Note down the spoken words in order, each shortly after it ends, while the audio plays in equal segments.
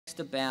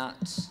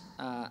About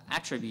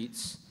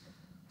attributes.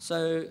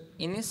 So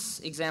in this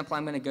example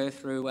I'm going to go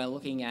through, we're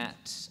looking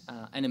at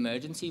an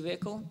emergency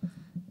vehicle,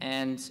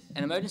 and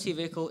an emergency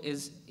vehicle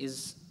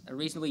is a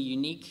reasonably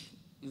unique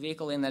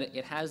vehicle in that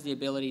it has the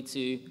ability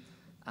to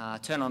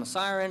turn on a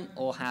siren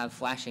or have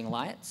flashing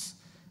lights.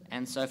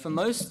 And so for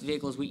most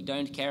vehicles we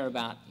don't care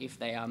about if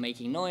they are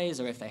making noise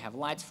or if they have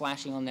lights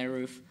flashing on their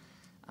roof,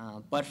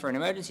 but for an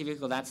emergency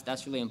vehicle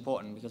that's really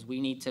important because we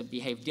need to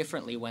behave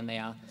differently when they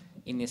are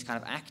in this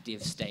kind of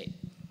active state.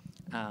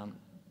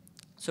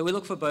 So we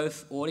look for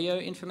both audio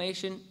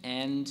information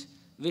and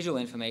visual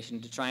information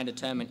to try and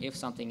determine if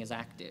something is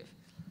active.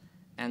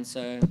 And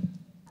so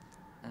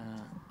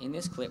in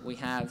this clip we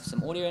have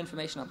some audio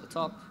information up the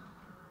top,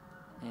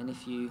 and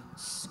if you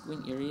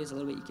squint your ears a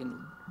little bit you can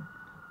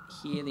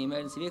hear the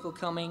emergency vehicle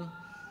coming.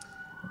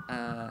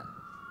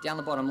 Down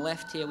the bottom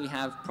left here we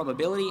have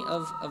probability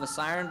of a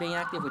siren being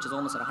active, which is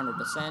almost at 100%.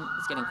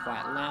 It's getting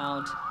quite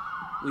loud.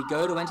 We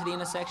go to enter the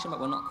intersection, but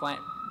we're not quite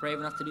brave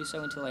enough to do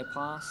so until they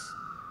pass,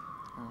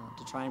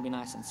 to try and be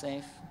nice and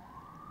safe.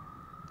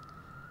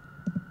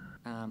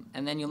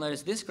 And then you'll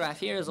notice this graph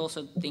here is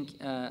also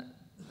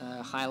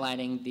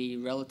highlighting the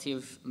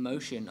relative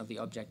motion of the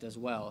object as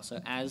well. So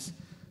as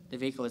the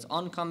vehicle is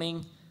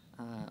oncoming,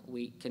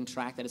 we can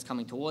track that it's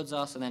coming towards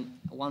us, and then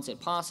once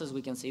it passes,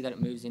 we can see that it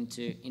moves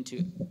into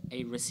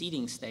a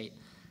receding state,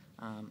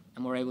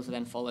 and we're able to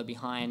then follow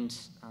behind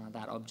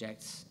that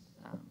object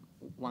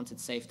once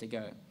it's safe to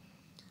go.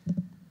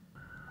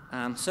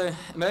 So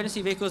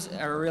emergency vehicles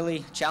are a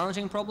really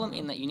challenging problem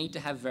in that you need to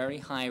have very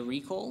high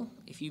recall.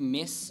 If you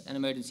miss an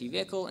emergency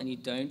vehicle and you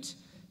don't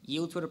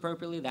yield to it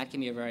appropriately, that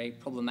can be a very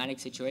problematic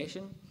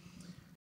situation.